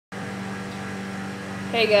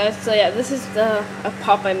Hey guys, so yeah, this is a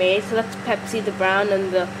pop I made. So that's Pepsi, the brown,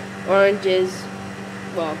 and the orange is,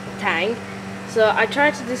 well, Tang. So I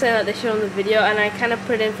tried to do something that they showed in the video, and I kind of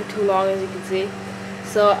put it in for too long, as you can see.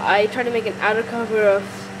 So I tried to make an outer cover of,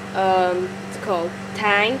 it's called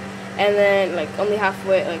Tang, and then like only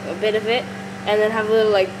halfway, like a bit of it, and then have a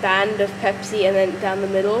little like band of Pepsi, and then down the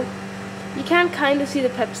middle. You can kind of see the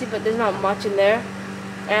Pepsi, but there's not much in there.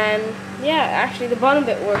 And yeah, actually the bottom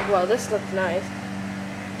bit worked well. This looks nice.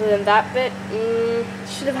 But then that bit,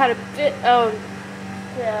 should have had a bit, oh,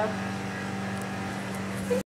 yeah.